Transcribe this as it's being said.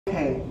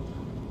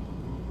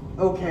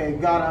Okay,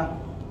 got.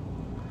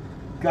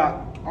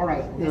 All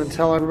right. You want to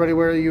tell everybody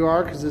where you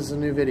are, because this is a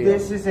new video.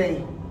 This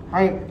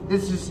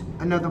is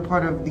another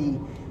part of the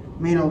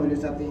main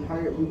elevators at the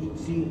Hyatt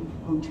Regency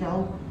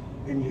Hotel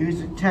in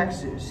Houston,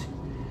 Texas.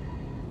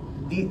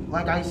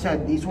 Like I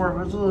said, these were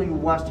originally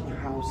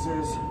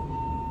Westinghouses.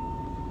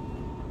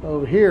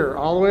 Over here,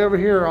 all the way over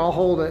here, I'll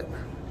hold it.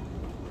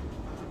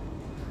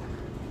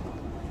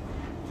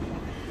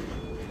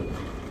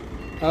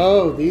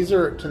 Oh, these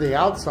are to the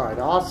outside.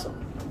 Awesome.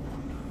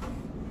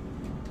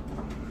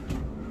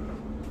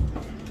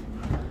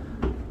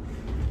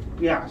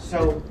 Yeah,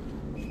 so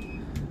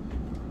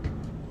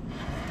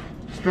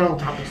spinal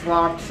top is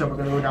locked, so we're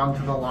gonna go down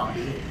to the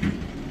lobby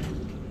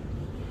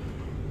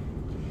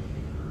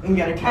and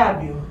get a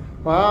cab view.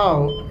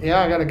 Wow,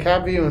 yeah, I got a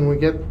cab view, and we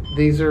get,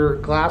 these are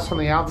glass on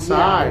the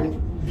outside. Yeah,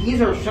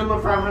 these are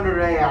Schindler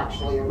 500A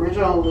actually,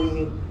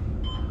 originally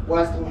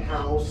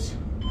Westinghouse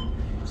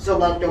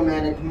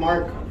Selectomatic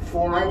Mark IV,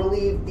 I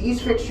believe.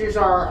 These fixtures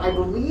are, I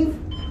believe,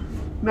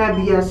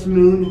 MABS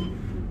Moon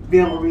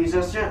vandal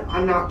resistant.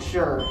 I'm not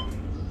sure.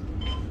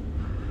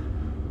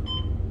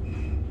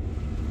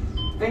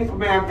 I think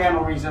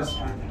vandal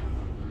resistant.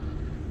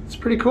 It's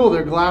pretty cool.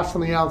 They're glass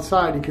on the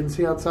outside. You can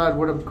see outside.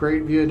 What a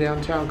great view of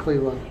downtown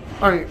Cleveland.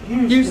 All right,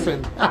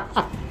 Houston.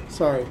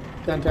 Sorry,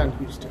 downtown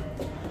Houston.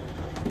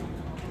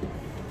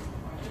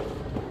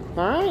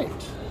 All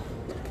right.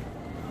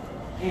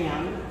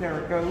 And there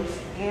it goes.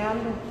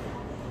 And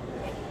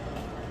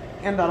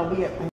that'll be it.